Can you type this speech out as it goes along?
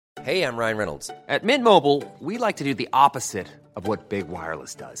Hey, I'm Ryan Reynolds. At Mint Mobile, we like to do the opposite of what Big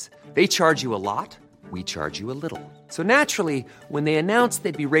Wireless does. They charge you a lot, we charge you a little. So naturally, when they announced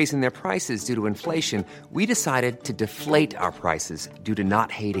they'd be raising their prices due to inflation, we decided to deflate our prices due to not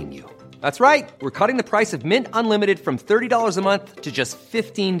hating you. That's right. We're cutting the price of Mint Unlimited from $30 a month to just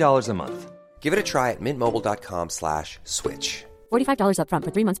 $15 a month. Give it a try at mintmobile.com/switch. $45 up front for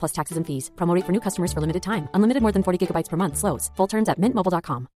 3 months plus taxes and fees. Promo rate for new customers for limited time. Unlimited more than 40 gigabytes per month. Slows full terms at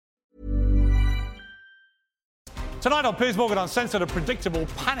mintmobile.com. Tonight on Piers Morgan Uncensored, a predictable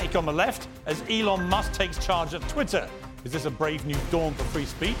panic on the left as Elon Musk takes charge of Twitter. Is this a brave new dawn for free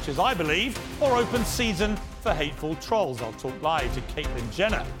speech, as I believe, or open season for hateful trolls? I'll talk live to Caitlyn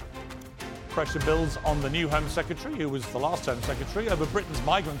Jenner. Pressure builds on the new Home Secretary, who was the last Home Secretary, over Britain's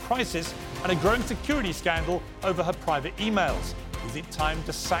migrant crisis and a growing security scandal over her private emails. Is it time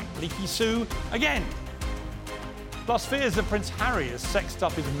to sack Leaky Sue again? Plus fears that Prince Harry has sexed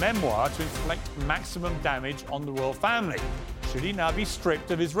up his memoir to inflict maximum damage on the royal family. Should he now be stripped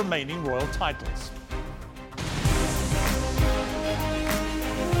of his remaining royal titles?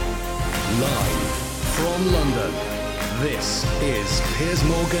 Live from London, this is Piers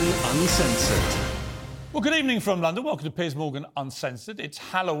Morgan Uncensored. Well, good evening from London. Welcome to Piers Morgan Uncensored. It's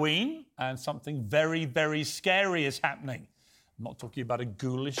Halloween and something very, very scary is happening. I'm not talking about a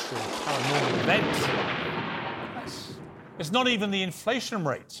ghoulish or paranormal event. It's not even the inflation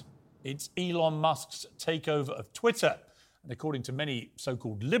rate. It's Elon Musk's takeover of Twitter. And according to many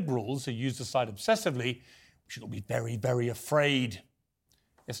so-called liberals who use the site obsessively, we should all be very, very afraid.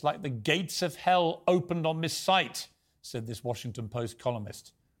 It's like the gates of hell opened on this site, said this Washington Post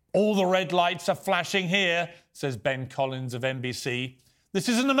columnist. All the red lights are flashing here, says Ben Collins of NBC. This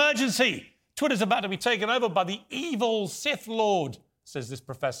is an emergency. Twitter's about to be taken over by the evil Sith Lord, says this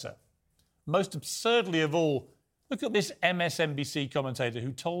professor. Most absurdly of all, look at this MSNBC commentator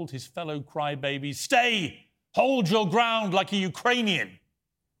who told his fellow crybabies, stay, hold your ground like a Ukrainian.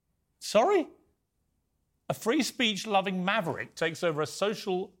 Sorry? A free speech-loving maverick takes over a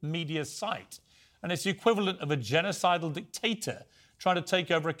social media site, and it's the equivalent of a genocidal dictator trying to take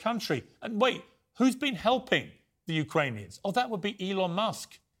over a country. And wait, who's been helping the Ukrainians? Oh, that would be Elon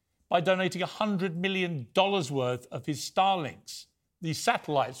Musk, by donating $100 million worth of his Starlinks, these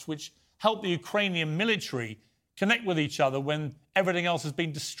satellites which help the Ukrainian military connect with each other when everything else has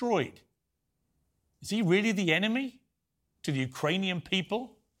been destroyed. Is he really the enemy to the Ukrainian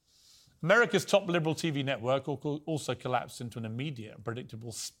people? America's top liberal TV network also collapsed into an immediate and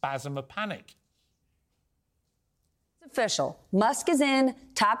predictable spasm of panic. It's official. Musk is in,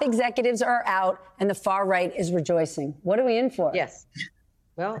 top executives are out, and the far right is rejoicing. What are we in for? Yes.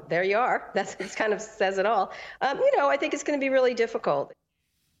 Well, there you are. It kind of says it all. I think it's going to be really difficult.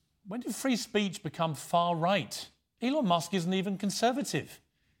 When did free speech become far right? Elon Musk isn't even conservative.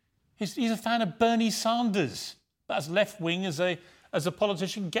 He's a fan of Bernie Sanders. That's left-wing as a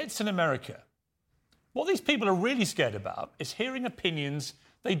politician gets in America. What these people are really scared about is hearing opinions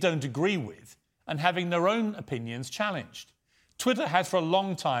they don't agree with and having their own opinions challenged. Twitter has for a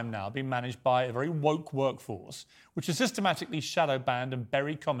long time now been managed by a very woke workforce, which has systematically shadow banned and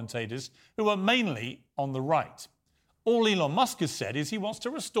buried commentators who are mainly on the right. All Elon Musk has said is he wants to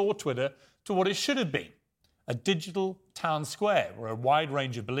restore Twitter to what it should have been, a digital town square where a wide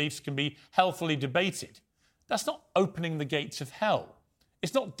range of beliefs can be healthily debated. That's not opening the gates of hell.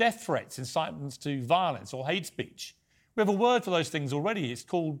 It's not death threats, incitements to violence or hate speech. We have a word for those things already. It's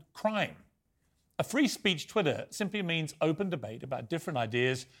called crime. A free speech Twitter simply means open debate about different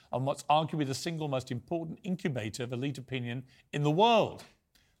ideas on what's arguably the single most important incubator of elite opinion in the world.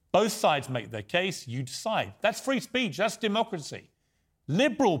 Both sides make their case, you decide. That's free speech, that's democracy.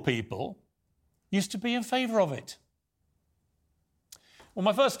 Liberal people used to be in favour of it. Well,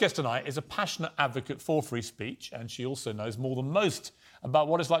 my first guest tonight is a passionate advocate for free speech, and she also knows more than most about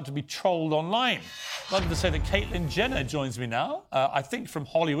what it's like to be trolled online. I'd like to say that Caitlyn Jenner joins me now, I think from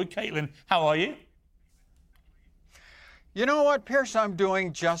Hollywood. Caitlyn, how are you? You know what, Piers, I'm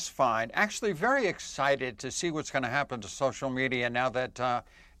doing just fine. Actually, very excited to see what's going to happen to social media now that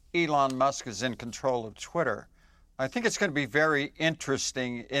Elon Musk is in control of Twitter. I think it's going to be very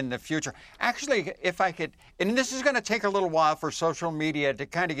interesting in the future. Actually, if I could, and this is going to take a little while for social media to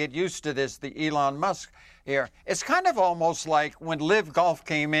kind of get used to this, the Elon Musk here. It's kind of almost like when Live Golf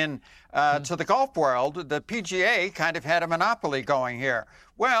came in to the golf world, the PGA kind of had a monopoly going here.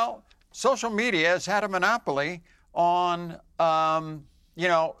 Well, social media has had a monopoly on,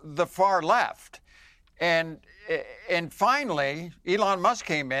 the far left. And finally, Elon Musk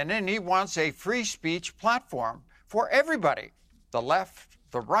came in and he wants a free speech platform for everybody, the left,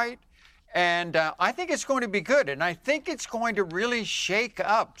 the right, And I think it's going to be good. And I think it's going to really shake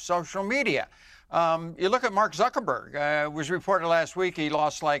up social media. You look at Mark Zuckerberg. It was reported last week he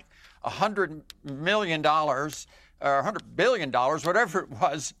lost like $100 million or $100 billion, whatever it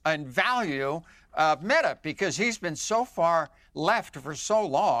was, in value of Meta, because he's been so far left for so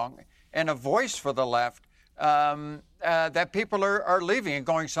long and a voice for the left that people are leaving and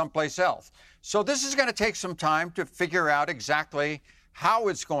going someplace else. So this is going to take some time to figure out exactly how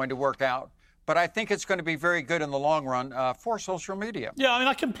it's going to work out. But I think it's going to be very good in the long run for social media. Yeah, I mean,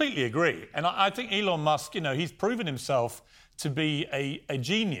 I completely agree. And I think Elon Musk, he's proven himself to be a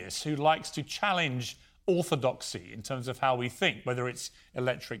genius who likes to challenge orthodoxy in terms of how we think, whether it's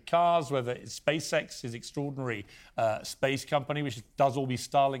electric cars, whether it's SpaceX, his extraordinary space company, which does all these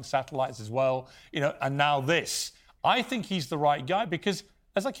Starlink satellites as well, and now this. I think he's the right guy because,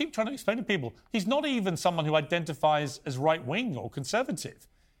 as I keep trying to explain to people, he's not even someone who identifies as right-wing or conservative.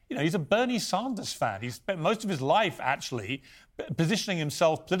 He's a Bernie Sanders fan. He's spent most of his life, actually, positioning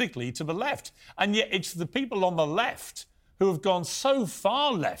himself politically to the left. And yet it's the people on the left who have gone so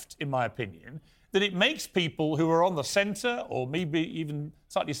far left, in my opinion, that it makes people who are on the centre or maybe even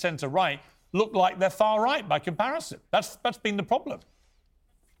slightly centre-right look like they're far right by comparison. That's been the problem.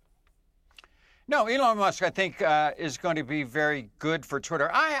 No, Elon Musk, I think, is going to be very good for Twitter.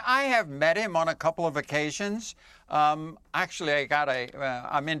 I have met him on a couple of occasions. Actually,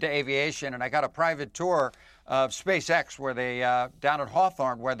 I'm into aviation, and I got a private tour of SpaceX where they down at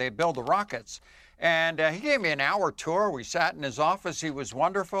Hawthorne, where they build the rockets. And he gave me an hour tour. We sat in his office. He was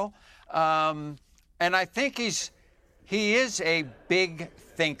wonderful. And I think he is a big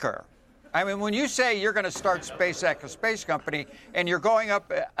thinker. I mean, when you say you're going to start SpaceX, a space company, and you're going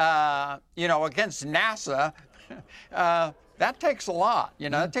up, against NASA, that takes a lot.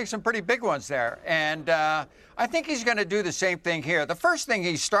 It takes some pretty big ones there. And I think he's going to do the same thing here. The first thing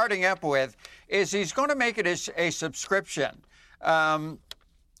he's starting up with is he's going to make it a subscription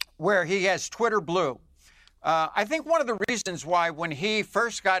where he has Twitter Blue. I think one of the reasons why when he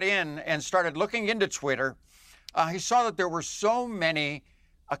first got in and started looking into Twitter, he saw that there were so many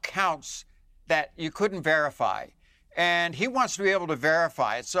accounts that you couldn't verify. And he wants to be able to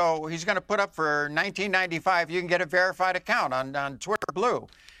verify it. So he's going to put up for $19.95, you can get a verified account on Twitter Blue.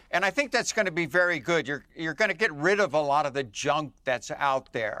 And I think that's going to be very good. You're going to get rid of a lot of the junk that's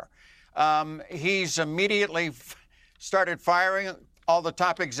out there. He's immediately started firing all the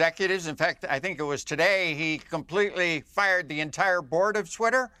top executives. In fact, I think it was today he completely fired the entire board of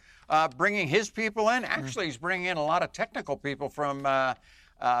Twitter, bringing his people in. Actually, he's bringing in a lot of technical people from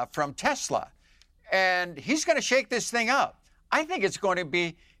Tesla. And he's going to shake this thing up. I think it's going to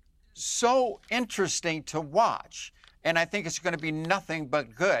be so interesting to watch. And I think it's going to be nothing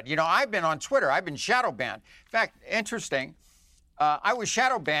but good. I've been on Twitter. I've been shadow banned. In fact, interesting, I was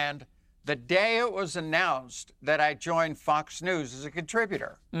shadow banned the day it was announced that I joined Fox News as a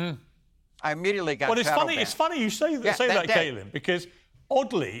contributor. I immediately got shadow banned. It's funny you say that, Caitlyn, because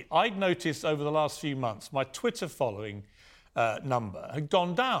oddly, I'd noticed over the last few months my Twitter following number had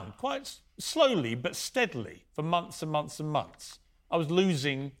gone down quite slowly but steadily for months and months and months. I was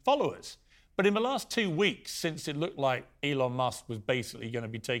losing followers. But in the last 2 weeks, since it looked like Elon Musk was basically going to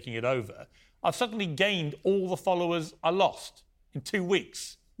be taking it over, I've suddenly gained all the followers I lost in 2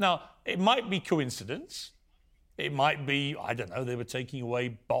 weeks. Now, it might be coincidence. It might be, I don't know, they were taking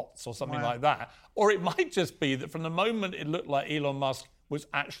away bots or something like that. Or it might just be that from the moment it looked like Elon Musk was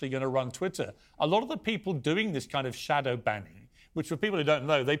actually going to run Twitter, a lot of the people doing this kind of shadow banning, which for people who don't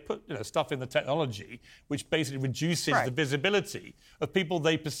know, they put stuff in the technology which basically reduces the visibility of people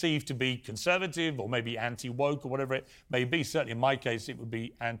they perceive to be conservative or maybe anti-woke or whatever it may be. Certainly in my case, it would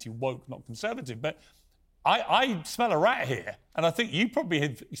be anti-woke, not conservative. But I smell a rat here, and I think you probably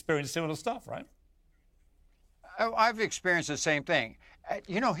have experienced similar stuff, right? I've experienced the same thing.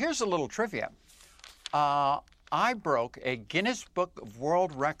 Here's a little trivia. I broke a Guinness Book of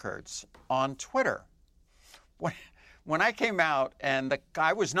World Records on Twitter. When I came out, and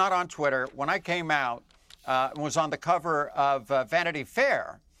I was not on Twitter, when I came out and was on the cover of Vanity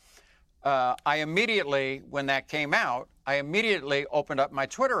Fair, I immediately, when that came out, I immediately opened up my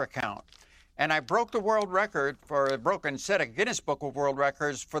Twitter account. And I broke the world record set a Guinness Book of World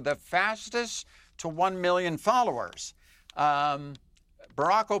Records for the fastest to 1 million followers. Barack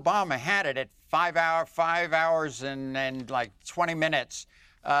Obama had it at 5 hours and like 20 minutes.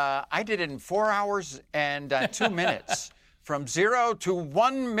 I did it in 4 hours and 2 minutes, from 0 to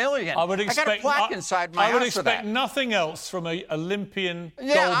 1 million. I got a plaque inside my house for that. I would expect nothing else from an Olympian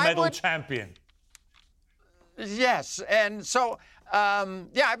gold medal champion. Yes, and so,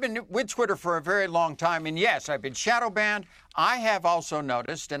 I've been with Twitter for a very long time, and yes, I've been shadow banned. I have also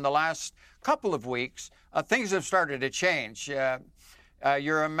noticed in the last couple of weeks, things have started to change.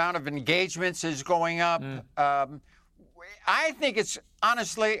 Your amount of engagements is going up. I think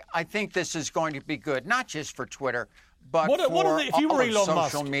I think this is going to be good, not just for Twitter, but if you were Elon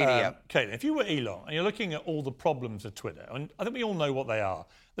Musk, social media. Caitlyn, if you were Elon and you're looking at all the problems of Twitter, and I think we all know what they are.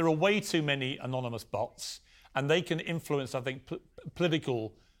 There are way too many anonymous bots, and they can influence, I think,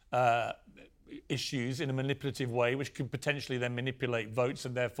 political issues in a manipulative way, which could potentially then manipulate votes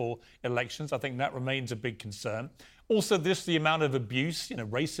and therefore elections. I think that remains a big concern. Also, the amount of abuse,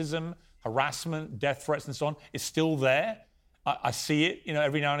 racism, harassment, death threats, and so on, is still there. I see it,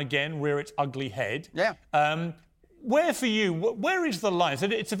 every now and again, rear its ugly head. Yeah. Where for you, where is the line? So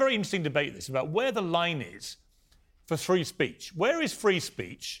it's a very interesting debate, this, about where the line is for free speech. Where is free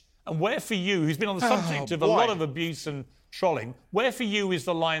speech? And where for you, who's been on the subject of a lot of abuse and trolling, where for you is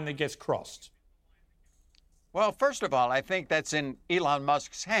the line that gets crossed? Well, first of all, I think that's in Elon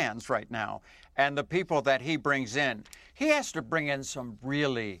Musk's hands right now, and the people that he brings in. He has to bring in some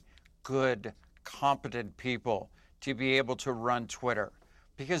really good, competent people to be able to run Twitter.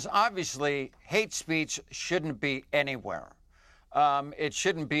 Because obviously, hate speech shouldn't be anywhere. It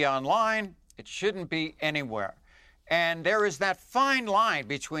shouldn't be online. It shouldn't be anywhere. And there is that fine line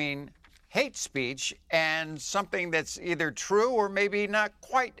between hate speech and something that's either true or maybe not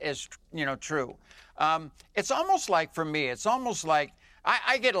quite as, true. It's almost like, for me,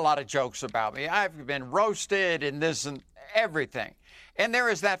 I get a lot of jokes about me. I've been roasted and this and everything. And there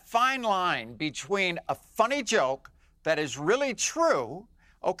is that fine line between a funny joke that is really true,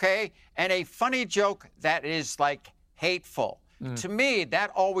 okay, and a funny joke that is hateful. To me,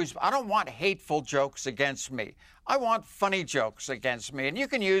 I don't want hateful jokes against me. I want funny jokes against me. And you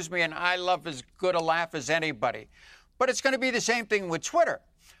can use me, and I love as good a laugh as anybody. But it's going to be the same thing with Twitter.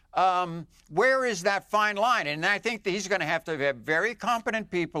 Where is that fine line? And I think that he's going to have very competent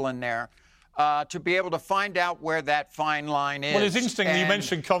people in there to be able to find out where that fine line is. Well, it's interesting you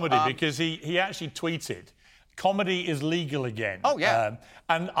mentioned comedy because he actually tweeted, comedy is legal again. Oh, yeah.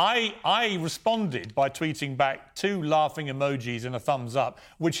 And I responded by tweeting back 2 laughing emojis and a thumbs up,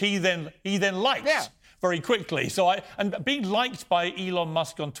 which he then liked very quickly. And being liked by Elon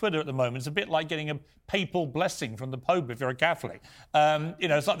Musk on Twitter at the moment is a bit like getting a papal blessing from the Pope if you're a Catholic.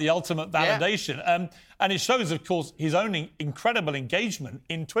 It's like the ultimate validation. Yeah. And it shows, of course, his own incredible engagement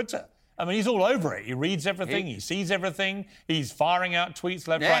in Twitter. I mean, he's all over it. He reads everything. He sees everything. He's firing out tweets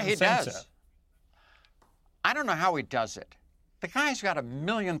left, right, and centre. Does. I don't know how he does it. The guy's got a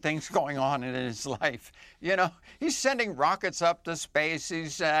million things going on in his life. He's sending rockets up to space.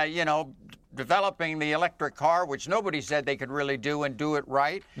 He's, developing the electric car, which nobody said they could really do and do it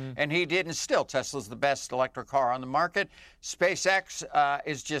right. And he did, and still Tesla's the best electric car on the market. SpaceX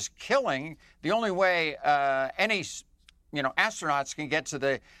is just killing. The only way any astronauts can get to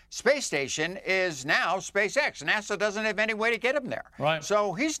the space station is now SpaceX. NASA doesn't have any way to get them there. Right.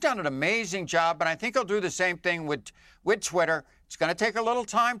 So he's done an amazing job, and I think he'll do the same thing with Twitter. It's going to take a little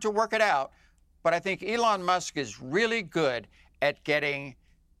time to work it out, but I think Elon Musk is really good at getting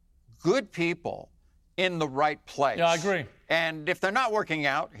good people in the right place. Yeah, I agree. And if they're not working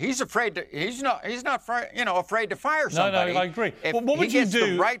out, he's not afraid to fire somebody. No, I agree. If what would you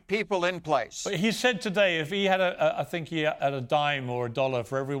do? The right people in place. But he said today, if he had I think he had a dime or a dollar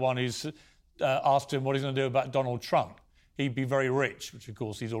for everyone who's asked him what he's going to do about Donald Trump, he'd be very rich, which of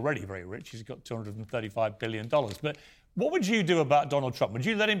course he's already very rich. He's got $235 billion. But what would you do about Donald Trump? Would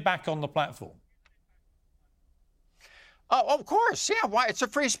you let him back on the platform? Oh, of course. Yeah. Why? It's a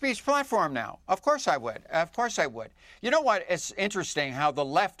free speech platform now. Of course I would. You know what? It's interesting how the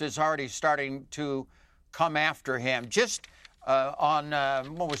left is already starting to come after him. Just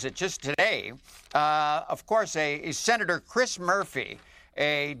just today, of course, a Senator Chris Murphy,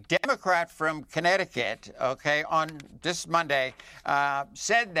 a Democrat from Connecticut, on this Monday,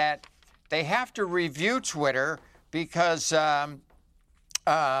 said that they have to review Twitter because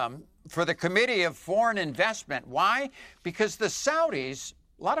for the Committee of Foreign Investment. Why? Because the Saudis,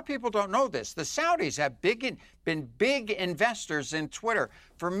 a lot of people don't know this, the Saudis have been big investors in Twitter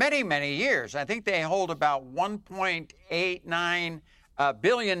for many, many years. I think they hold about $1.89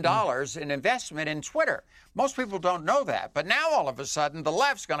 billion in investment in Twitter. Most people don't know that. But now all of a sudden, the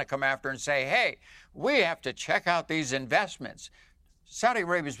left's going to come after and say, hey, we have to check out these investments. Saudi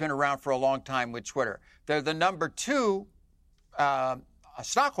Arabia's been around for a long time with Twitter. They're the number 2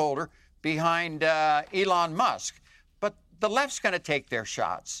 stockholder behind Elon Musk. But the left's going to take their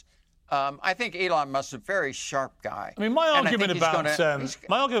shots. I think Elon Musk's a very sharp guy. I mean, my argument about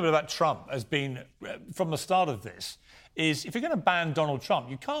Trump has been, from the start of this, is if you're going to ban Donald Trump,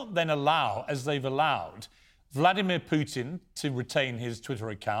 you can't then allow, as they've allowed, Vladimir Putin to retain his Twitter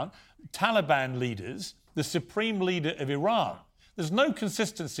account, Taliban leaders, the supreme leader of Iran. There's no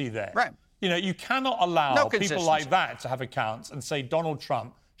consistency there. Right. You know, you cannot allow people like that to have accounts and say Donald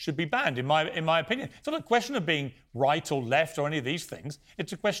Trump should be banned, in my opinion. It's not a question of being right or left or any of these things.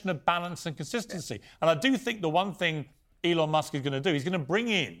 It's a question of balance and consistency. And I do think the one thing Elon Musk is going to do, he's going to bring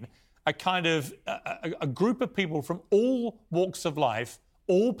in a kind of a group of people from all walks of life,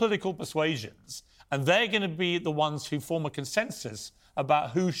 all political persuasions, and they're going to be the ones who form a consensus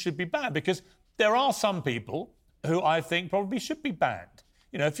about who should be banned. Because there are some people who I think probably should be banned.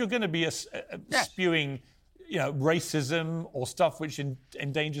 You know, if you're going to be spewing, you know, racism or stuff which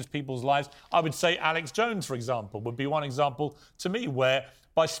endangers people's lives, I would say Alex Jones, for example, would be one example to me where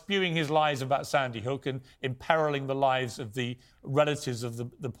by spewing his lies about Sandy Hook and imperiling the lives of the relatives of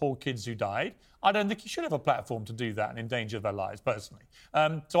the poor kids who died, I don't think he should have a platform to do that and endanger their lives, personally.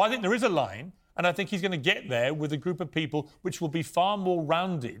 So I think there is a line, and I think he's going to get there with a group of people which will be far more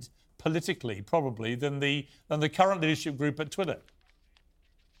rounded politically, probably, than the current leadership group at Twitter.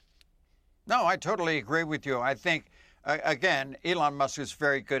 No, I totally agree with you. I think, again, Elon Musk is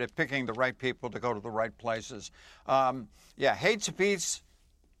very good at picking the right people to go to the right places. Hate speech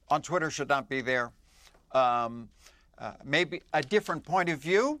on Twitter should not be there. Maybe a different point of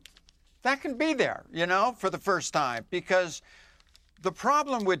view, that can be there, you know, for the first time. Because the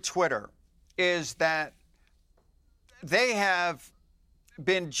problem with Twitter is that they have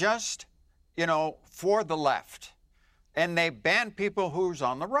been just, you know, for the left. And they ban people who's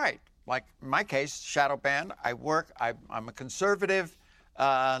on the right. Like in my case, shadow ban. I'm a conservative,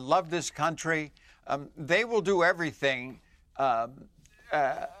 love this country. They will do everything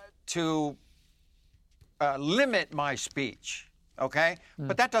to limit my speech, okay?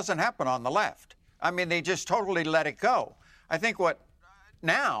 But that doesn't happen on the left. I mean, they just totally let it go. I think what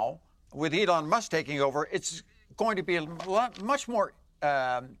now, with Elon Musk taking over, it's going to be much more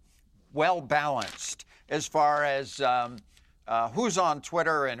well-balanced as far as who's on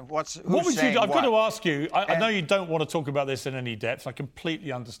Twitter and who's saying what. I've got to ask you, I know you don't want to talk about this in any depth. I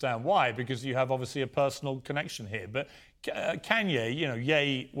completely understand why, because you have obviously a personal connection here. But Kanye, you know,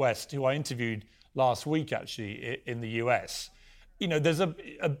 Ye West, who I interviewed last week actually in the US, you know, there's a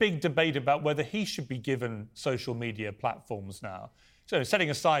big debate about whether he should be given social media platforms now. So setting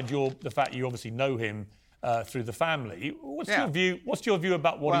aside the fact you obviously know him through the family, what's your view? What's your view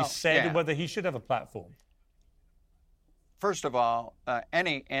about what he said and whether he should have a platform? First of all,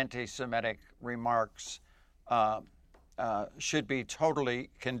 any anti-Semitic remarks should be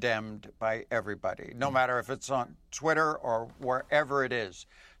totally condemned by everybody, no matter if it's on Twitter or wherever it is.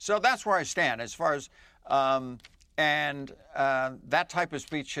 So that's where I stand as far as, that type of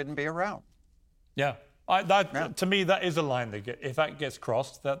speech shouldn't be around. Yeah. To me, that is a line that if that gets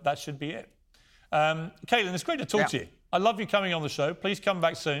crossed, that should be it. Caitlyn, it's great to talk to you. I love you coming on the show. Please come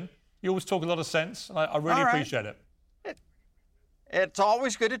back soon. You always talk a lot of sense, and I really appreciate it. It's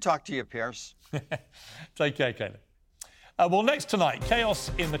always good to talk to you, Piers. Take care, Caitlyn. Well, next tonight,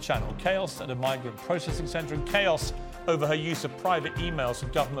 chaos in the Channel. Chaos at a migrant processing centre and chaos over her use of private emails for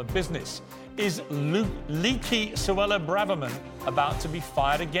government business. Is leaky Suella Braverman about to be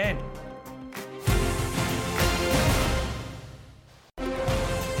fired again?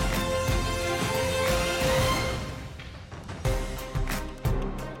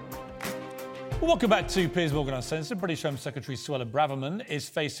 Welcome back to Piers Morgan Uncensored. British Home Secretary Suella Braverman is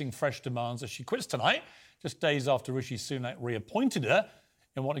facing fresh demands as she quits tonight, just days after Rishi Sunak reappointed her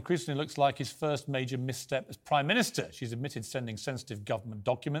in what increasingly looks like his first major misstep as Prime Minister. She's admitted sending sensitive government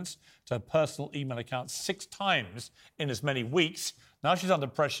documents to her personal email account 6 times in as many weeks. Now she's under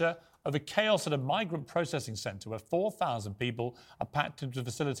pressure over chaos at a migrant processing centre where 4,000 people are packed into a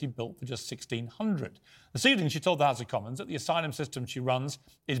facility built for just 1,600. This evening, she told the House of Commons that the asylum system she runs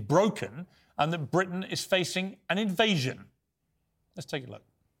is broken and that Britain is facing an invasion. Let's take a look.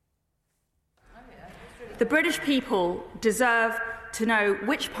 The British people deserve to know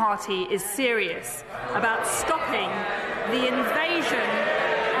which party is serious about stopping the invasion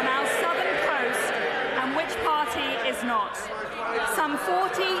on our southern coast and which party is not. Some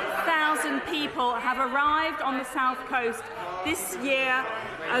 40,000 people have arrived on the south coast this year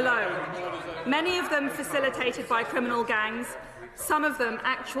alone, many of them facilitated by criminal gangs, some of them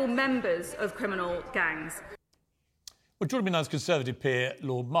actual members of criminal gangs. Well, joining me now is Conservative peer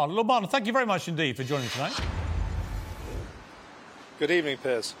Lord Martin. Lord Martin, thank you very much indeed for joining tonight. Good evening,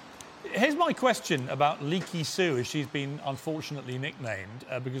 Piers. Here's my question about Leaky Sue, as she's been unfortunately nicknamed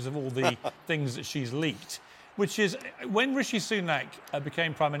because of all the things that she's leaked, which is when Rishi Sunak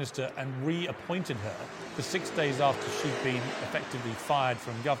became Prime Minister and reappointed her for 6 days after she'd been effectively fired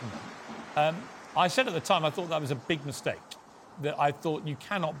from government, I said at the time I thought that was a big mistake, that I thought you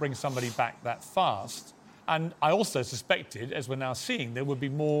cannot bring somebody back that fast. And I also suspected, as we're now seeing, there would be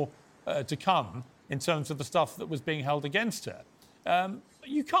more to come in terms of the stuff that was being held against her.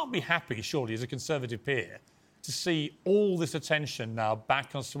 You can't be happy, surely, as a Conservative peer, to see all this attention now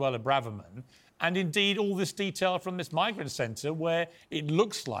back on Suella Braverman, and indeed all this detail from this migrant centre where it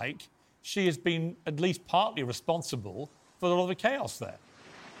looks like she has been at least partly responsible for a lot of the chaos there.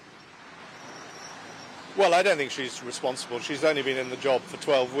 Well, I don't think she's responsible. She's only been in the job for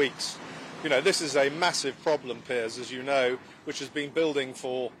 12 weeks. You know, this is a massive problem, Piers, as you know, which has been building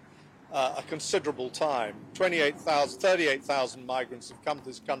for a considerable time. 38,000 migrants have come to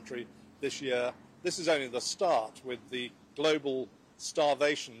this country this year. This is only the start with the global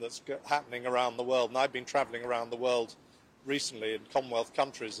starvation that's happening around the world. And I've been travelling around the world recently in Commonwealth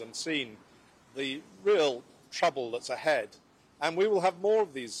countries and seen the real trouble that's ahead. And we will have more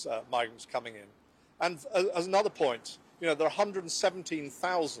of these migrants coming in. And as another point, you know, there are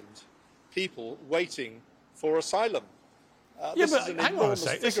 117,000 people waiting for asylum. This is an enormous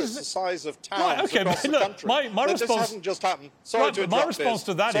figure. It's the size of towns across the country. My response, this hasn't just happened. Sorry to interrupt. My response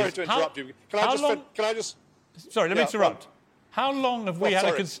to that is, sorry to interrupt you. Can I just? Sorry, let me interrupt. How long have we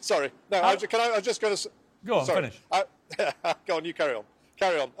had Sorry. No, I was just going to. Go on, finish. Go on, you carry on.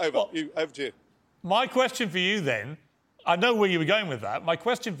 Carry on. Over to you. My question for you then, I know where you were going with that. My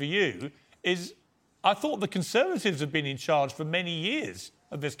question for you is, I thought the Conservatives have been in charge for many years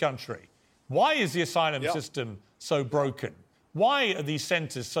of this country. Why is the asylum system so broken? Why are these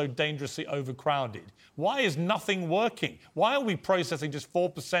centres so dangerously overcrowded? Why is nothing working? Why are we processing just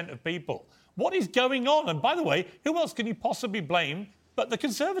 4% of people? What is going on? And by the way, who else can you possibly blame but the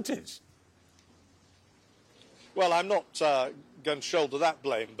Conservatives? Well, I'm not going to shoulder that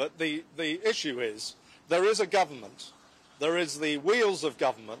blame, but the issue is there is a government. There is the wheels of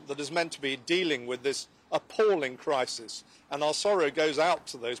government that is meant to be dealing with this appalling crisis. And our sorrow goes out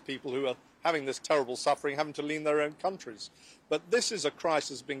to those people who are having this terrible suffering, having to leave their own countries. But this is a crisis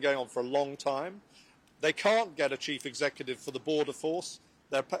that's been going on for a long time. They can't get a chief executive for the border force.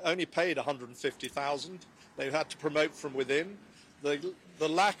 They're only paid $150,000. They've had to promote from within. The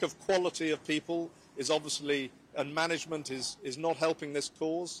lack of quality of people is obviously, and management is not helping this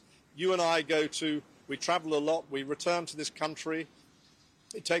cause. You and I we travel a lot, we return to this country.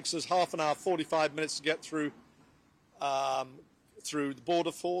 It takes us half an hour, 45 minutes to get through the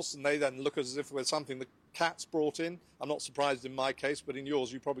border force, and they then look as if we're something the cat's brought in. I'm not surprised in my case, but in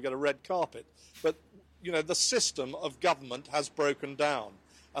yours you probably get a red carpet. But, you know, the system of government has broken down,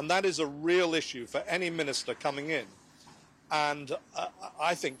 and that is a real issue for any minister coming in. And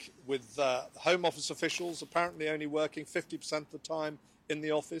I think with Home Office officials apparently only working 50% of the time in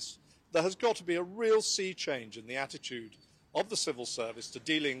the office, there has got to be a real sea change in the attitude of the civil service to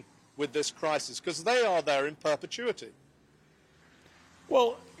dealing with this crisis, because they are there in perpetuity.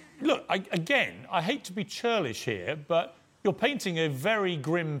 Well, look, I hate to be churlish here, but you're painting a very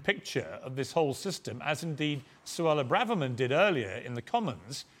grim picture of this whole system, as indeed Suella Braverman did earlier in the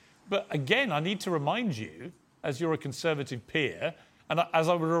Commons. But again, I need to remind you, as you're a Conservative peer, and as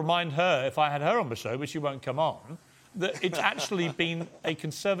I would remind her if I had her on the show, but she won't come on, that it's actually been a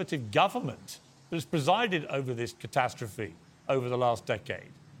Conservative government that has presided over this catastrophe over the last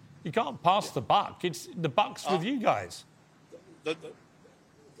decade. You can't pass the buck. The buck's with you guys. I'm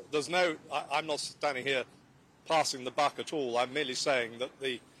not standing here passing the buck at all. I'm merely saying that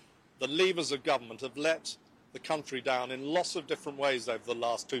the levers of government have let the country down in lots of different ways over the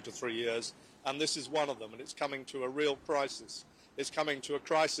last 2 to 3 years, and this is one of them, and it's coming to a real crisis. It's coming to a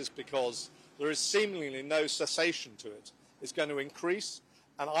crisis because there is seemingly no cessation to it. It's going to increase,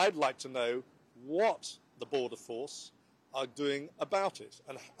 and I'd like to know what the border force are doing about it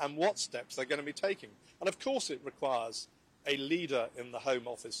and what steps they're going to be taking. And of course it requires a leader in the Home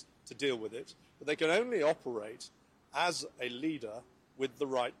Office to deal with it, but they can only operate as a leader with the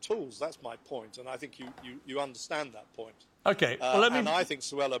right tools. That's my point, and I think you understand that point. Okay, and I think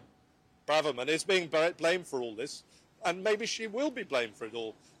Suella Braverman is being blamed for all this, and maybe she will be blamed for it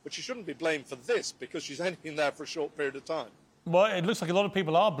all, but she shouldn't be blamed for this because she's only been there for a short period of time. Well, it looks like a lot of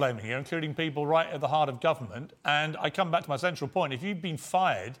people are blaming her, including people right at the heart of government. And I come back to my central point. If you've been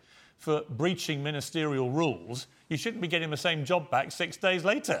fired for breaching ministerial rules, you shouldn't be getting the same job back 6 days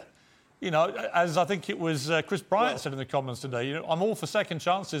later. You know, as I think it was Chris Bryant said in the Commons today, you know, I'm all for second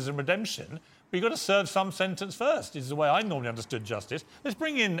chances and redemption, but you've got to serve some sentence first, is the way I normally understood justice. Let's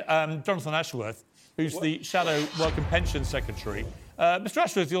bring in Jonathan Ashworth, who's the Shadow Work and Pension Secretary. Mr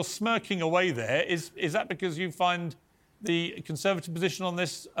Ashworth, you're smirking away there. Is that because you find the Conservative position on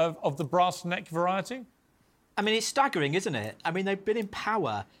this of the brass neck variety? I mean, it's staggering, isn't it? I mean, they've been in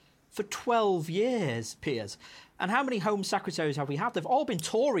power for 12 years, Piers. And how many Home Secretaries have we had? They've all been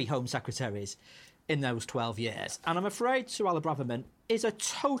Tory Home Secretaries in those 12 years. And I'm afraid Suella Braverman is a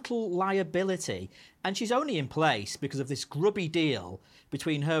total liability. And she's only in place because of this grubby deal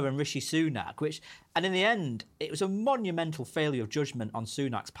between her and Rishi Sunak, and in the end, it was a monumental failure of judgment on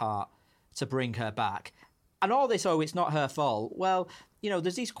Sunak's part to bring her back. And all this, it's not her fault. Well,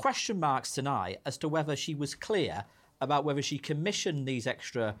 there's these question marks tonight as to whether she was clear about whether she commissioned these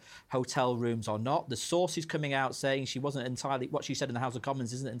extra hotel rooms or not. The sources coming out saying she wasn't entirely, what she said in the House of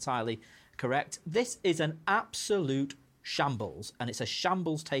Commons isn't entirely correct. This is an absolute shambles, and it's a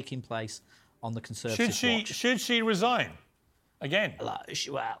shambles taking place on the Conservative watch. Should she resign again?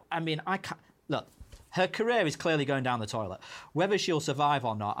 Well, I mean, I can't... Look, her career is clearly going down the toilet. Whether she'll survive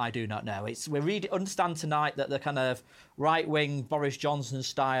or not, I do not know. We understand tonight that the kind of right-wing Boris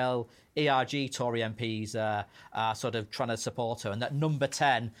Johnson-style ERG Tory MPs are sort of trying to support her, and that number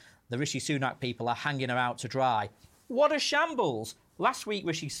 10, the Rishi Sunak people, are hanging her out to dry. What a shambles! Last week,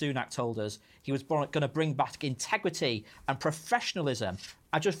 Rishi Sunak told us he was going to bring back integrity and professionalism.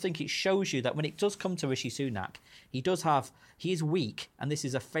 I just think it shows you that when it does come to Rishi Sunak, he is weak, and this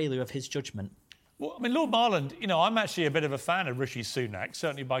is a failure of his judgment. Well, I mean, Lord Marland, I'm actually a bit of a fan of Rishi Sunak,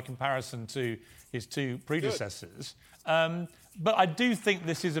 certainly by comparison to his two predecessors. But I do think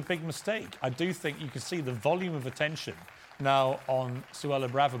this is a big mistake. I do think you can see the volume of attention now on Suella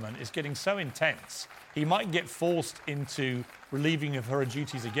Braverman is getting so intense. He might get forced into relieving of her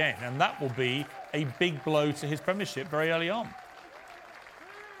duties again, and that will be a big blow to his premiership very early on.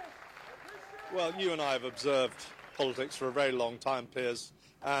 Well, you and I have observed politics for a very long time, Piers,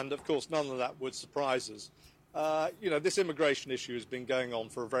 and of course none of that would surprise us. This immigration issue has been going on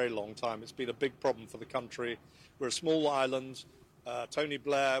for a very long time. It's been a big problem for the country. We're a small island. Tony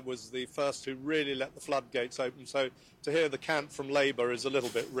Blair was the first who really let the floodgates open, so to hear the cant from Labour is a little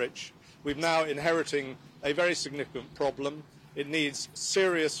bit rich. We're now inheriting a very significant problem. It needs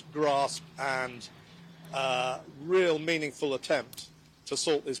serious grasp and real meaningful attempt to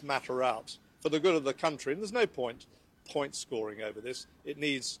sort this matter out for the good of the country. And there's no point scoring over this. It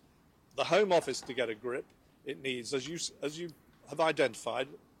needs the Home Office to get a grip. It needs, as you have identified,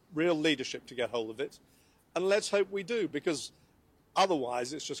 real leadership to get hold of it. And let's hope we do, because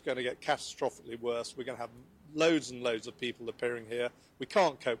otherwise it's just going to get catastrophically worse. We're going to have loads and loads of people appearing here. We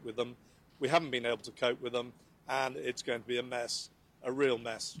can't cope with them. We haven't been able to cope with them, and it's going to be a mess, a real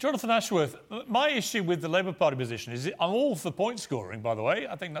mess. Jonathan Ashworth, my issue with the Labour Party position is I'm all for point scoring, by the way.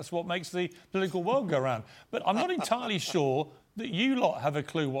 I think that's what makes the political world go round. But I'm not entirely sure that you lot have a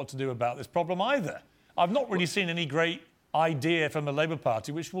clue what to do about this problem either. I've not really seen any great idea from the Labour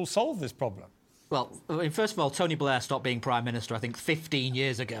Party which will solve this problem. Well, first of all, Tony Blair stopped being Prime Minister, I think, 15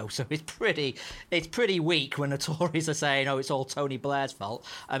 years ago. So it's pretty weak when the Tories are saying, it's all Tony Blair's fault.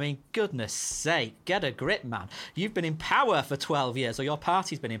 I mean, goodness sake, get a grip, man. You've been in power for 12 years, or your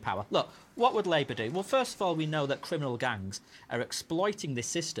party's been in power. Look, what would Labour do? Well, first of all, we know that criminal gangs are exploiting this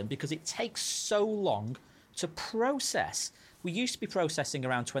system because it takes so long to process. We used to be processing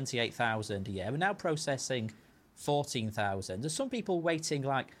around 28,000 a year. We're now processing 14,000. There's some people waiting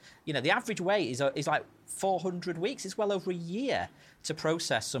the average wait is like 400 weeks. It's well over a year to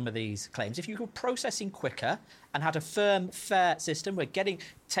process some of these claims. If you were processing quicker and had a firm, fair system, we're getting,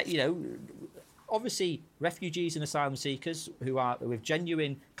 obviously refugees and asylum seekers who are with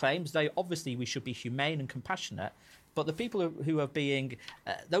genuine claims, we should be humane and compassionate. But the people who are being,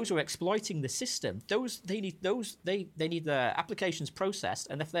 those who are exploiting the system, they need their applications processed,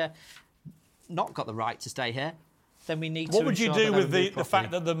 and if they're not got the right to stay here, then we need to. What would you do with the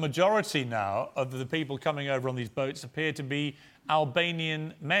fact that the majority now of the people coming over on these boats appear to be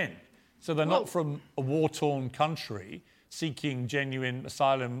Albanian men? So they're not from a war-torn country seeking genuine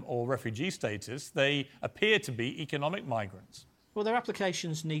asylum or refugee status. They appear to be economic migrants. Well, their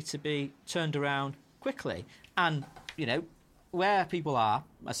applications need to be turned around quickly. And, where people are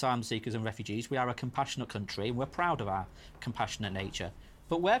asylum seekers and refugees, we are a compassionate country and we're proud of our compassionate nature.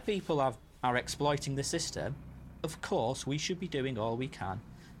 But where people are exploiting the system, of course, we should be doing all we can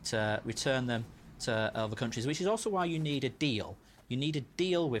to return them to other countries, which is also why you need a deal. You need a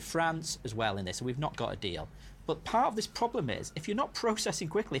deal with France as well in this, and we've not got a deal. But part of this problem is, if you're not processing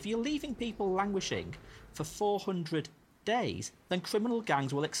quickly, if you're leaving people languishing for 400 days, then criminal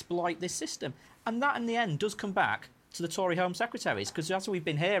gangs will exploit this system. And that, in the end, does come back to the Tory Home Secretaries, because as we've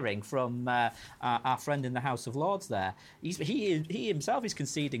been hearing from our friend in the House of Lords there, he himself is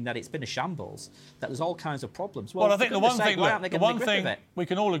conceding that it's been a shambles, that there's all kinds of problems. Well, I think the one thing we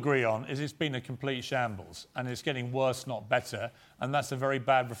can all agree on is it's been a complete shambles, and it's getting worse, not better, and that's a very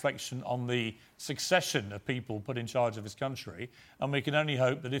bad reflection on the succession of people put in charge of this country, and we can only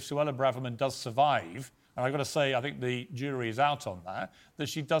hope that if Suella Braverman does survive, and I've got to say I think the jury is out on that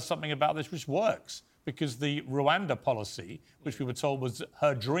she does something about this which works. Because the Rwanda policy, which we were told was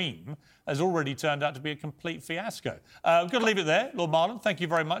her dream, has already turned out to be a complete fiasco. I've got to leave it there. Lord Marland, thank you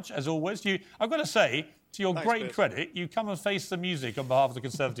very much, as always. I've got to say, to your great credit, you come and face the music on behalf of the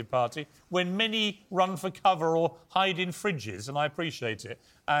Conservative Party when many run for cover or hide in fridges, and I appreciate it.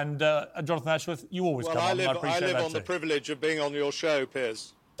 And Jonathan Ashworth, you always come on, and I appreciate that I live on the privilege of being on your show,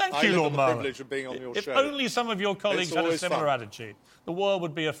 Piers. Thank you, Lord Marland. The privilege of being on your show. If only some of your colleagues had a similar attitude, the world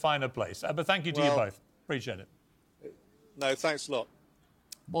would be a finer place. But thank you to you both. Appreciate it. No, thanks a lot.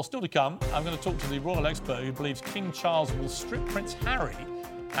 Well, still to come, I'm going to talk to the royal expert who believes King Charles will strip Prince Harry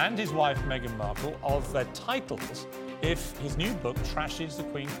and his wife Meghan Markle of their titles if his new book trashes the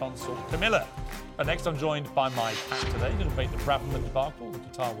Queen Consort Camilla. But next, I'm joined by my pat today to debate the Braverman debacle, the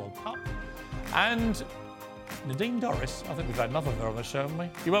Qatar World Cup, and Nadine Dorries. I think we've had enough of her on the show, haven't we?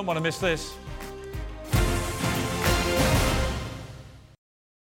 You won't want to miss this.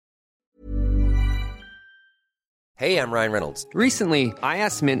 Hey, I'm Ryan Reynolds. Recently, I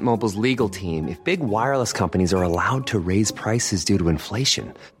asked Mint Mobile's legal team if big wireless companies are allowed to raise prices due to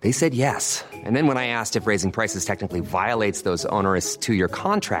inflation. They said yes. And then when I asked if raising prices technically violates those onerous 2-year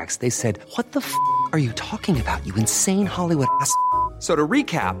contracts, they said, "What the f*** are you talking about, you insane Hollywood ass?" So to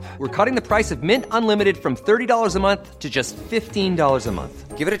recap, we're cutting the price of Mint Unlimited from $30 a month to just $15 a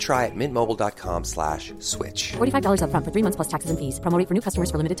month. Give it a try at mintmobile.com/switch. $45 up front for 3 months plus taxes and fees. Promo rate for new customers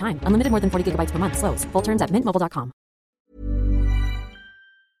for limited time. Unlimited more than 40 gigabytes per month. Slows full terms at mintmobile.com.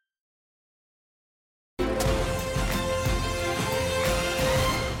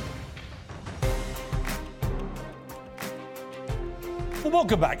 Well,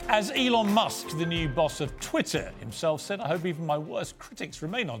 welcome back. As Elon Musk, the new boss of Twitter, himself said, "I hope even my worst critics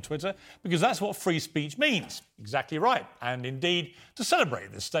remain on Twitter because that's what free speech means." Exactly right. And indeed, to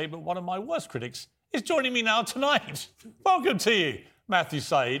celebrate this statement, one of my worst critics is joining me now tonight. Welcome to you, Matthew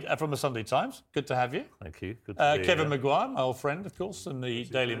Said from the Sunday Times. Good to have you. Thank you. Good to be Kevin here. Maguire, my old friend, of course, in the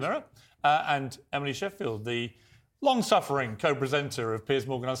Daily Mirror. And Emily Sheffield, long-suffering co-presenter of Piers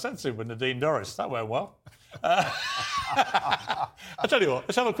Morgan Uncensored with Nadine Dorries. That went well. I'll tell you what,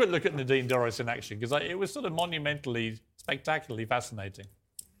 let's have a quick look at Nadine Dorries in action, because it was sort of monumentally, spectacularly fascinating.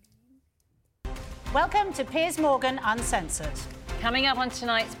 Welcome to Piers Morgan Uncensored. Coming up on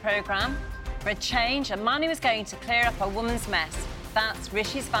tonight's programme, for a change, a man who is going to clear up a woman's mess. That's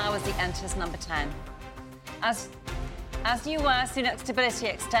Rishi Sunak as he enters number 10. As you were, Sunak's stability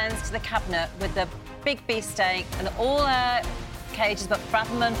extends to the cabinet with the big beefsteak and all cages, but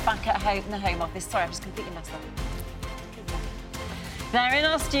Braverman back at home in the Home Office. Sorry, I've just completely messed up. They're in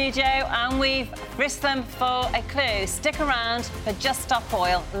our studio and we've risked them for a clue. Stick around for Just Stop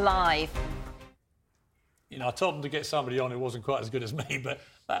Oil live. You know, I told them to get somebody on who wasn't quite as good as me, but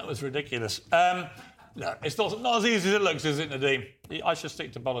that was ridiculous. No, it's not as easy as it looks, is it, Nadine? I should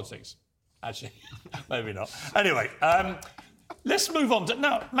stick to politics. Actually, maybe not. Anyway, let's move on to...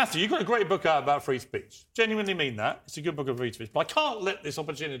 Now, Matthew, you've got a great book out about free speech. Genuinely mean that. It's a good book of free speech. But I can't let this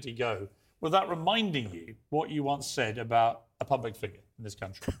opportunity go without reminding you what you once said about a public figure in this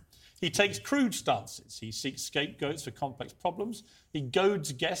country. He takes crude stances. He seeks scapegoats for complex problems. He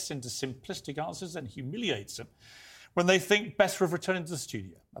goads guests into simplistic answers and humiliates them when they think better of returning to the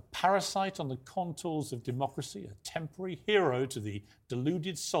studio. A parasite on the contours of democracy, a temporary hero to the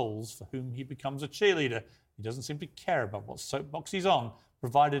deluded souls for whom he becomes a cheerleader. He doesn't seem to care about what soapbox he's on,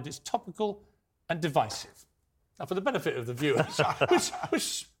 provided it's topical and divisive. Now, for the benefit of the viewers,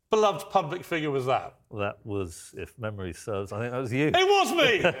 which beloved public figure was that? That was, if memory serves, I think that was you. It was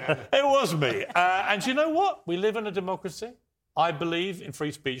me. It was me. And you know what? We live in a democracy. I believe in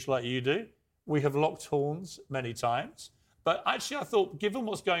free speech like you do. We have locked horns many times. But actually, I thought, given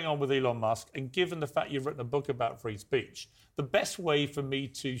what's going on with Elon Musk and given the fact you've written a book about free speech, the best way for me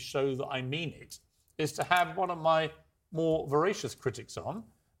to show that I mean it is to have one of my more voracious critics on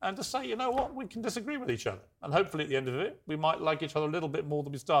and to say, you know what, we can disagree with each other. And hopefully at the end of it, we might like each other a little bit more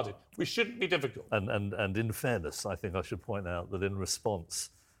than we started. We shouldn't be difficult. And in fairness, I think I should point out that in response,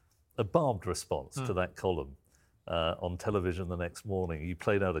 a barbed response to that column on television the next morning, you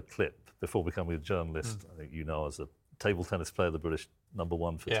played out a clip before becoming a journalist. I think you know I was a table tennis player, the British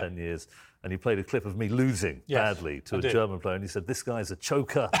 #1 for 10 years, and he played a clip of me losing badly to a German player, and he said, "This guy's a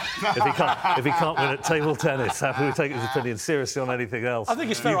choker if he can't win at table tennis. How can we take his opinion seriously on anything else?" I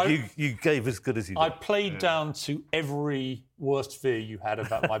think it's fair. You gave as good as you did. I played down to every worst fear you had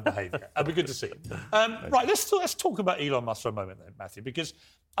about my behaviour. It'd be good to see. Right, let's talk about Elon Musk for a moment then, Matthew, because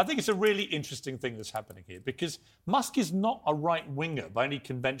I think it's a really interesting thing that's happening here, because Musk is not a right-winger by any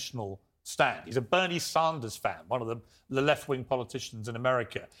conventional stand. He's a Bernie Sanders fan, one of the left-wing politicians in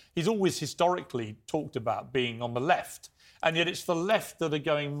America. He's always historically talked about being on the left, and yet it's the left that are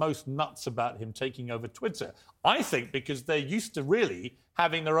going most nuts about him taking over Twitter. I think because they're used to really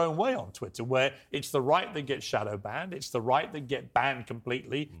having their own way on Twitter, where it's the right that gets shadow banned, it's the right that get banned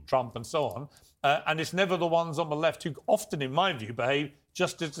completely, Trump and so on, and it's never the ones on the left who often, in my view, behave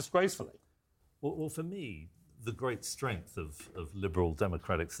just as disgracefully. Well, for me, the great strength of liberal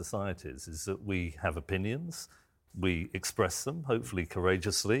democratic societies is that we have opinions, we express them, hopefully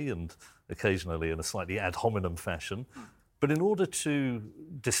courageously and occasionally in a slightly ad hominem fashion. But in order to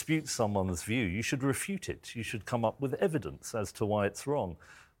dispute someone's view, you should refute it. You should come up with evidence as to why it's wrong.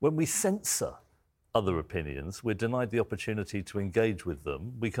 When we censor other opinions, we're denied the opportunity to engage with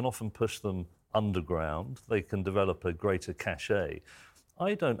them. We can often push them underground. They can develop a greater cachet.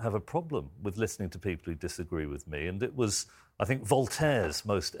 I don't have a problem with listening to people who disagree with me, and it was, I think, Voltaire's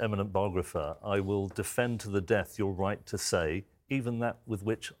most eminent biographer, "I will defend to the death your right to say, even that with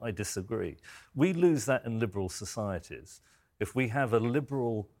which I disagree." We lose that in liberal societies. If we have a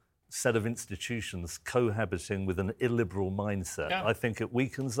liberal set of institutions cohabiting with an illiberal mindset, I think it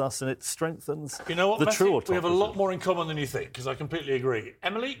weakens us and it strengthens the true autocracy. We have a lot more in common than you think, because I completely agree.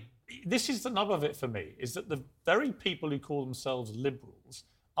 Emily, this is the nub of it for me, is that the very people who call themselves liberals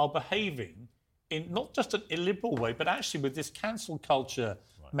are behaving in not just an illiberal way, but actually with this cancel culture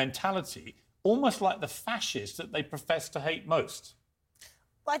mentality, almost like the fascists that they profess to hate most.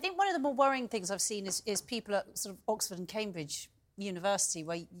 Well, I think one of the more worrying things I've seen is people at sort of Oxford and Cambridge University,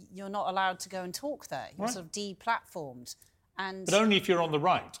 where you're not allowed to go and talk there. You're sort of de-platformed. But only if you're on the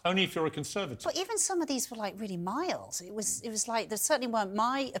right, only if you're a conservative. But even some of these were like really mild. It was like, there certainly weren't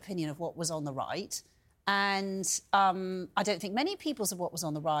my opinion of what was on the right, and I don't think many people's of what was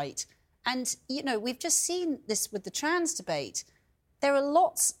on the right. And, you know, we've just seen this with the trans debate. There are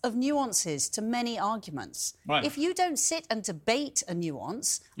lots of nuances to many arguments. Right. If you don't sit and debate a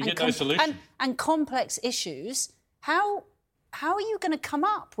nuance and complex issues, how are you going to come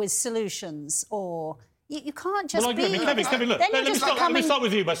up with solutions? Or you can't just be... Kevin, look, let me start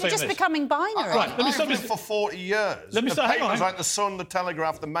with you by saying this. You're just becoming binary. I've lived for 40 years. Let me start. Papers like The Sun, The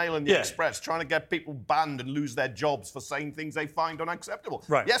Telegraph, The Mail and The Express trying to get people banned and lose their jobs for saying things they find unacceptable.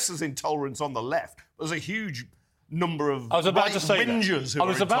 Right. Yes, there's intolerance on the left. There's a huge number of I was about to say whingers who I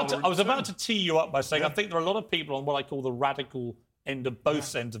was about to tee you up by saying I think there are a lot of people on what I call the radical end of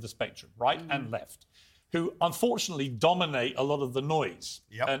both ends of the spectrum, right and left, who unfortunately dominate a lot of the noise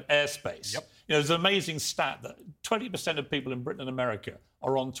and airspace. You know, there's an amazing stat that 20% of people in Britain and America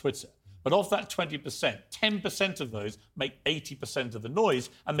are on Twitter. But of that 20%, 10% of those make 80% of the noise,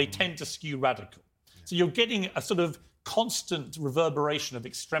 and they tend to skew radical. So you're getting a sort of constant reverberation of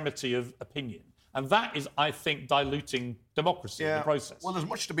extremity of opinion. And that is, I think, diluting democracy in the process. Well, there's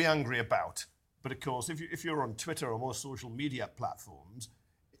much to be angry about. But, of course, if you're on Twitter or more social media platforms,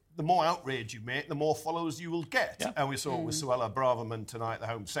 the more outrage you make, the more followers you will get. Yeah. And we saw it with Suella Braverman tonight, the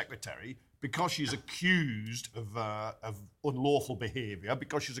Home Secretary, because she's accused of unlawful behaviour,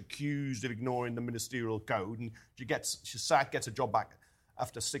 because she's accused of ignoring the ministerial code, and she's sacked, gets a job back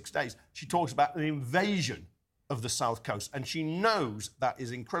after 6 days. She talks about an invasion of the South Coast, and she knows that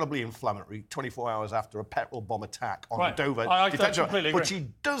is incredibly inflammatory 24 hours after a petrol bomb attack on the Dover defence. But she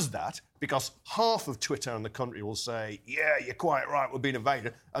does that because half of Twitter in the country will say, yeah, you're quite right, we're being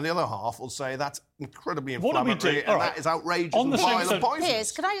invaded, and the other half will say that's incredibly inflammatory and that is outrageous and vile and poisonous.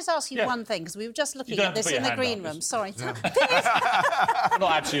 Piers, can I just ask you one thing, because we were just looking at this in the green room. Sorry. Piers.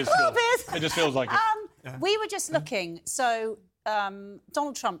 Not actually, it just feels like it. We were just looking, so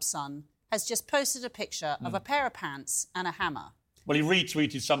Donald Trump's son has just posted a picture of a pair of pants and a hammer. Well, he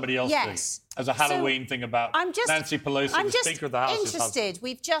retweeted somebody else's as a Halloween thing about Nancy Pelosi, the Speaker of the House. I'm just interested.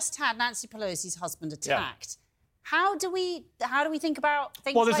 We've just had Nancy Pelosi's husband attacked. How do we think about things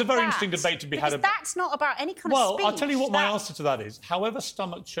like that? Well, there's a very interesting debate to be had. Because that's not about any kind of speech. Well, I'll tell you what my answer to that is. However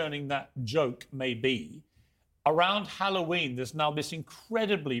stomach-churning that joke may be, around Halloween, there's now this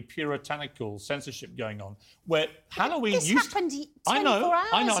incredibly puritanical censorship going on, where Halloween this happened 24 hours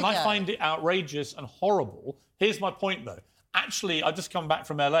I know, and ago. I find it outrageous and horrible. Here's my point, though. Actually, I just come back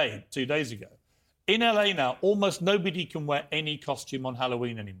from LA 2 days ago. In LA now, almost nobody can wear any costume on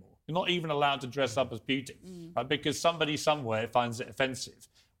Halloween anymore. You're not even allowed to dress up as beauty, right? Because somebody somewhere finds it offensive.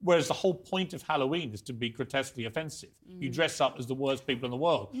 Whereas the whole point of Halloween is to be grotesquely offensive. You dress up as the worst people in the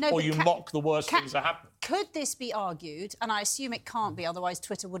world, or you mock the worst things that happen. Could this be argued, and I assume it can't be, otherwise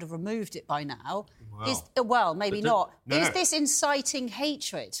Twitter would have removed it by now, maybe not. Is this inciting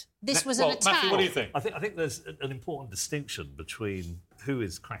hatred? This was an attack. Matthew, what do you think? I think there's an important distinction between who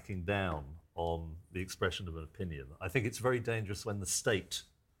is cracking down on the expression of an opinion. I think it's very dangerous when the state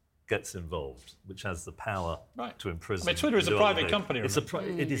gets involved, which has the power to imprison. I mean, Twitter is a private company. It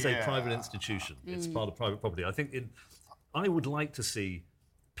is a private institution. It's part of private property. I think I would like to see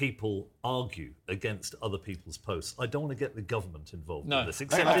people argue against other people's posts. I don't want to get the government involved in this.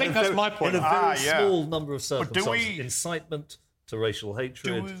 I think that's my point. In a very small number of circumstances, incitement to racial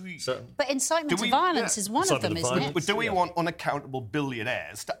hatred. But incitement to violence is one of them, isn't it? But do we want unaccountable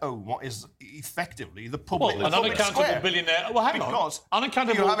billionaires to own what is effectively the public An unaccountable billionaire... Well, hang on.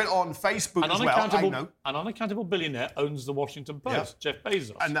 Unaccountable, you have it on Facebook as well, I know. An unaccountable billionaire owns the Washington Post, Jeff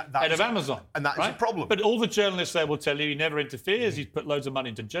Bezos, head of Amazon. And that's a problem. But all the journalists there will tell you he never interferes, he's put loads of money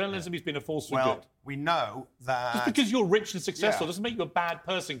into journalism, he's been a force for good. Well, we know that... Just because you're rich and successful doesn't make you a bad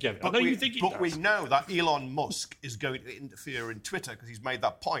person, Kevin. I know you think he does. But we know that Elon Musk is going to interfere in Twitter because he's made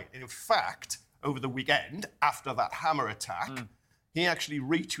that point. And in fact, over the weekend, after that hammer attack, he actually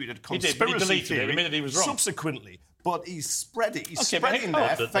retweeted conspiracy he deleted theory it the minute he was wrong. Subsequently. But he's spreading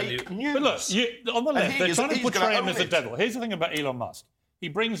their fake news. But look, on the left, they're trying to portray him as the devil. Here's the thing about Elon Musk. He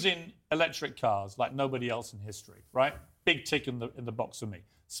brings in electric cars like nobody else in history, right? Big tick in the box for me.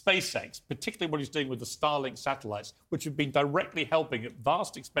 SpaceX, particularly what he's doing with the Starlink satellites, which have been directly helping at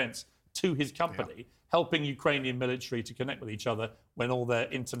vast expense to his company, helping Ukrainian military to connect with each other when all their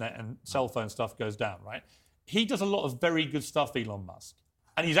internet and cell phone stuff goes down, right? He does a lot of very good stuff, Elon Musk.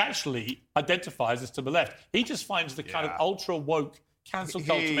 And he's actually identifies as to the left. He just finds the kind of ultra-woke cancel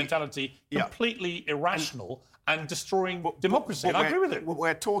culture mentality completely irrational and destroying democracy. And I agree with it.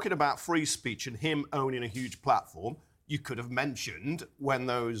 We're talking about free speech and him owning a huge platform. You could have mentioned when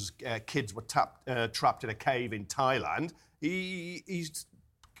those kids were trapped in a cave in Thailand, he's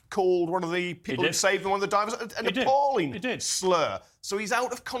called one of the people who saved one of the divers an appalling slur. So he's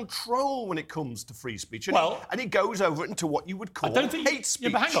out of control when it comes to free speech. And he goes over into what you would call hate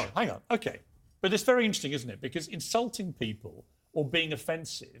speech. Yeah, but hang on. OK. But it's very interesting, isn't it? Because insulting people or being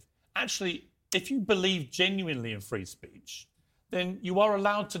offensive, actually, if you believe genuinely in free speech, then you are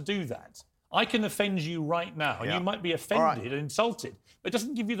allowed to do that. I can offend you right now, and you might be offended and insulted, but it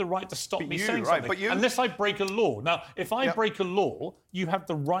doesn't give you the right to stop me saying something, unless I break a law. Now, if I break a law, you have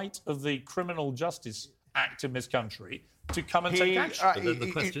the right of the Criminal Justice Act in this country to come and take action.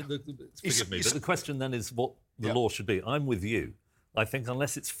 The question then is what the law should be. I'm with you. I think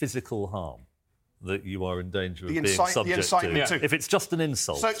unless it's physical harm, that you are in danger of being subject to. If it's just an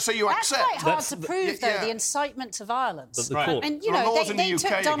insult. So you accept. That's quite hard to prove, though, the incitement to violence. And, you know, they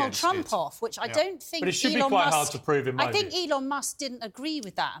took Donald Trump off, which I don't think But it should be quite hard to prove, in my view. I think Elon Musk didn't agree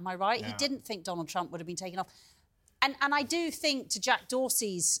with that, am I right? He didn't think Donald Trump would have been taken off. And I do think, to Jack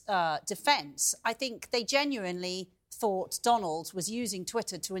Dorsey's defence, I think they genuinely thought Donald was using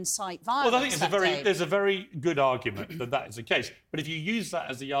Twitter to incite violence. Well, I think there's a very good argument that is the case. But if you use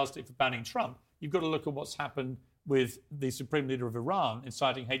that as the yardstick for banning Trump, you've got to look at what's happened with the Supreme Leader of Iran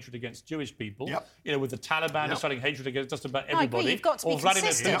inciting hatred against Jewish people, you know, with the Taliban inciting hatred against just about everybody. You've got to be Vladimir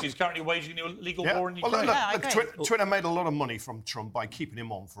Putin is currently waging an illegal war in Ukraine. Twitter made a lot of money from Trump by keeping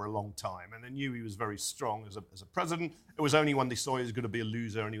him on for a long time, and they knew he was very strong as a president. It was only when they saw he was going to be a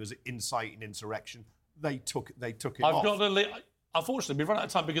loser and he was inciting insurrection, they took it off. Unfortunately, we've run out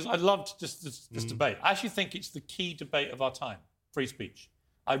of time because I loved this debate. I actually think it's the key debate of our time, free speech.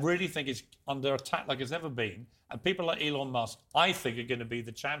 I really think it's under attack like it's never been. And people like Elon Musk, I think, are going to be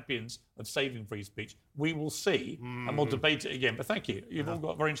the champions of saving free speech. We will see, and we'll debate it again. But thank you. You've all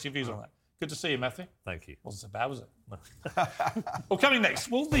got very interesting views on that. Good to see you, Matthew. Thank you. Wasn't so bad, was it? Well, coming next,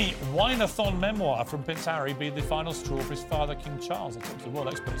 will the Wine-a-thon memoir from Prince Harry be the final straw for his father, King Charles? I talked to the world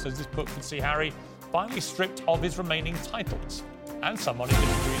expert who says this book could see Harry finally stripped of his remaining titles. And someone who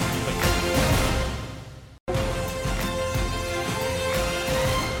didn't do anything.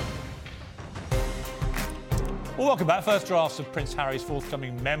 Well, welcome back. First drafts of Prince Harry's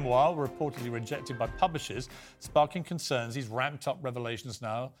forthcoming memoir were reportedly rejected by publishers, sparking concerns he's ramped up revelations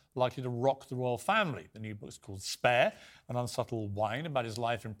now likely to rock the royal family. The new book's called Spare, an unsubtle whine about his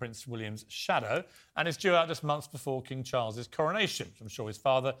life in Prince William's shadow, and it's due out just months before King Charles's coronation, which I'm sure his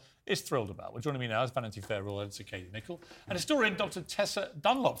father is thrilled about. Well, joining me now is Vanity Fair royal editor Katie Nicholl and historian Dr. Tessa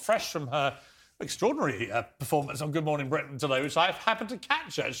Dunlop, fresh from her extraordinary performance on Good Morning Britain today, which I happened to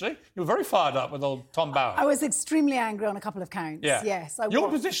catch, actually. You were very fired up with old Tom Bower. I was extremely angry on a couple of counts. Yeah. Yes, I Your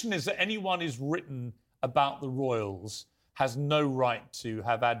was. position is that anyone who's written about the royals has no right to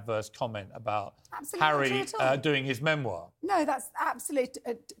have adverse comment about Harry doing his memoir. No, that's absolute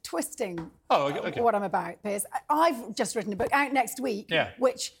twisting okay. what I'm about, Piers. I've just written a book out next week, Yeah.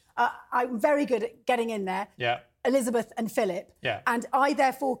 which I'm very good at getting in there. Yeah. Elizabeth and Philip. Yeah. And I,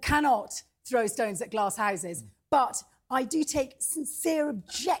 therefore, cannot throw stones at glass houses. But I do take sincere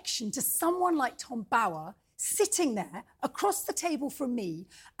objection to someone like Tom Bower sitting there across the table from me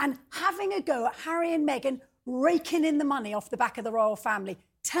and having a go at Harry and Meghan raking in the money off the back of the royal family.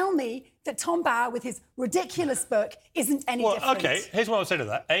 Tell me that Tom Bower, with his ridiculous book, isn't any different. OK, here's what I'll say to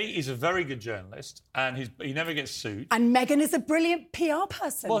that. A, he's a very good journalist, and he never gets sued. And Meghan is a brilliant PR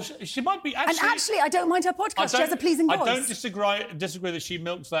person. Well, she might be actually... And actually, I don't mind her podcast. She has a pleasing voice. I don't disagree that she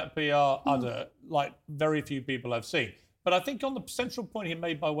milks that PR udder like very few people I've seen. But I think on the central point he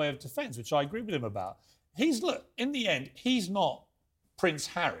made by way of defence, which I agree with him about, in the end, he's not Prince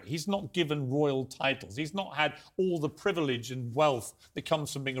Harry. He's not given royal titles. He's not had all the privilege and wealth that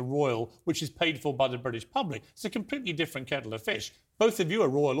comes from being a royal, which is paid for by the British public. It's a completely different kettle of fish. Both of you are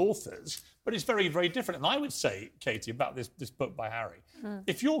royal authors, but it's very, very different. And I would say, Katie, about this book by Harry,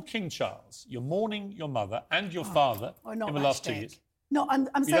 if you're King Charles, you're mourning your mother and your father in the last 2 years. No, I'm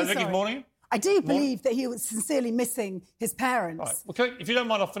so sorry. You don't think he's mourning? I do believe that he was sincerely missing his parents. Right. Okay, if you don't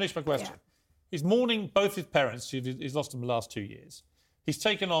mind, I'll finish my question. Yeah. He's mourning both his parents. He's lost them the last 2 years. He's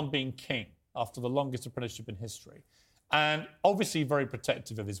taken on being king after the longest apprenticeship in history. And obviously very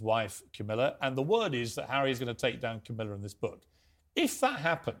protective of his wife, Camilla. And the word is that Harry is going to take down Camilla in this book. If that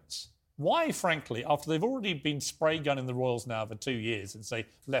happens, why, frankly, after they've already been spray gunning the royals now for 2 years and say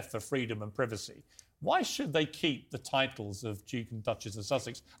left for freedom and privacy, why should they keep the titles of Duke and Duchess of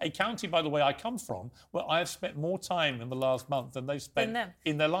Sussex, a county, by the way, I come from, where I have spent more time in the last month than they've spent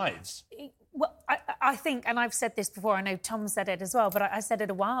in their lives? Well, I think, and I've said this before, I know Tom said it as well, but I said it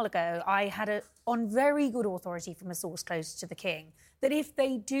a while ago, I had it on very good authority from a source close to the King, that if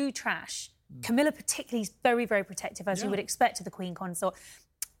they do trash, Camilla particularly is very, very protective, as you would expect of the Queen Consort,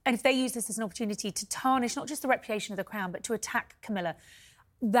 and if they use this as an opportunity to tarnish not just the reputation of the Crown, but to attack Camilla,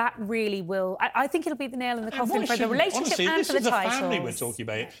 that really will... I think it'll be the nail in the coffin for the relationship and for the titles. This is a family we're talking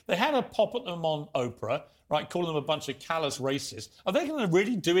about. They had a pop at them on Oprah, right, calling them a bunch of callous racists. Are they going to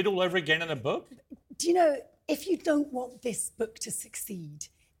really do it all over again in a book? Do you know, if you don't want this book to succeed,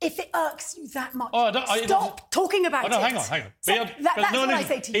 if it irks you that much, stop talking about it. Hang on. So that's what I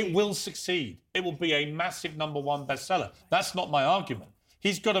say to you. It will succeed. It will be a massive #1 bestseller. That's not my argument.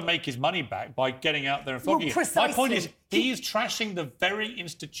 He's got to make his money back by getting out there and flogging it. My point is, he is trashing the very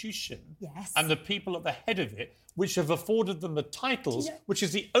institution and the people at the head of it, which have afforded them the titles, which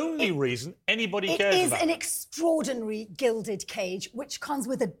is the only reason anybody cares about it. It is an extraordinary gilded cage, which comes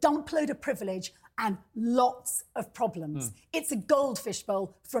with a dump load of privilege and lots of problems. It's a goldfish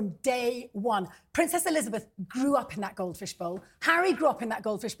bowl from day one. Princess Elizabeth grew up in that goldfish bowl. Harry grew up in that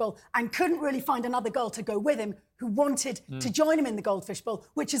goldfish bowl and couldn't really find another girl to go with him who wanted to join him in the goldfish bowl,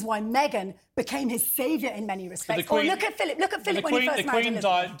 which is why Meghan became his saviour in many respects. Look at Philip. Look at Philip when he first married Elizabeth.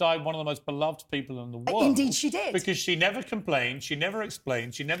 The Queen died one of the most beloved people in the world. Indeed, she did. Because she never complained, she never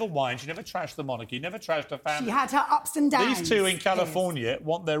explained, she never whined, she never trashed the monarchy, never trashed her family. She had her ups and downs. These two in California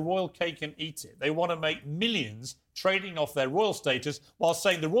want their royal cake and eat it. They want to make millions trading off their royal status while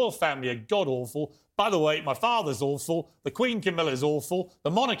saying the royal family are god-awful. By the way, my father's awful, the Queen Camilla is awful,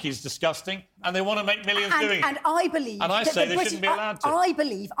 the monarchy is disgusting, and they want to make millions doing it. And I believe... And I say they shouldn't be allowed to.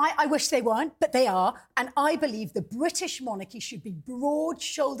 I wish they weren't, but they are, and I believe the British monarchy should be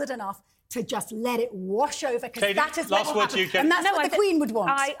broad-shouldered enough to just let it wash over, because that is what will happen. And that's what the Queen would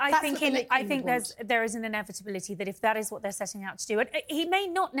want. I think there is an inevitability that if that is what they're setting out to do, and he may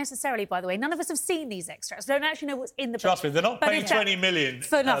not necessarily, by the way, none of us have seen these extras, don't actually know what's in the book. Trust me, they're not paying 20 million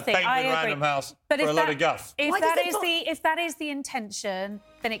for nothing. Paint with Random House for a load of guff. If that is the intention,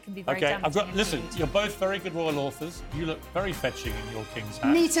 then it can be very damaging. Listen, you're both very good royal authors. You look very fetching in your king's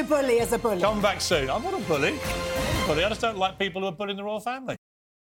hat. Meet a bully as a bully. Come back soon. I'm not a bully. I just don't like people who are bullying the royal family.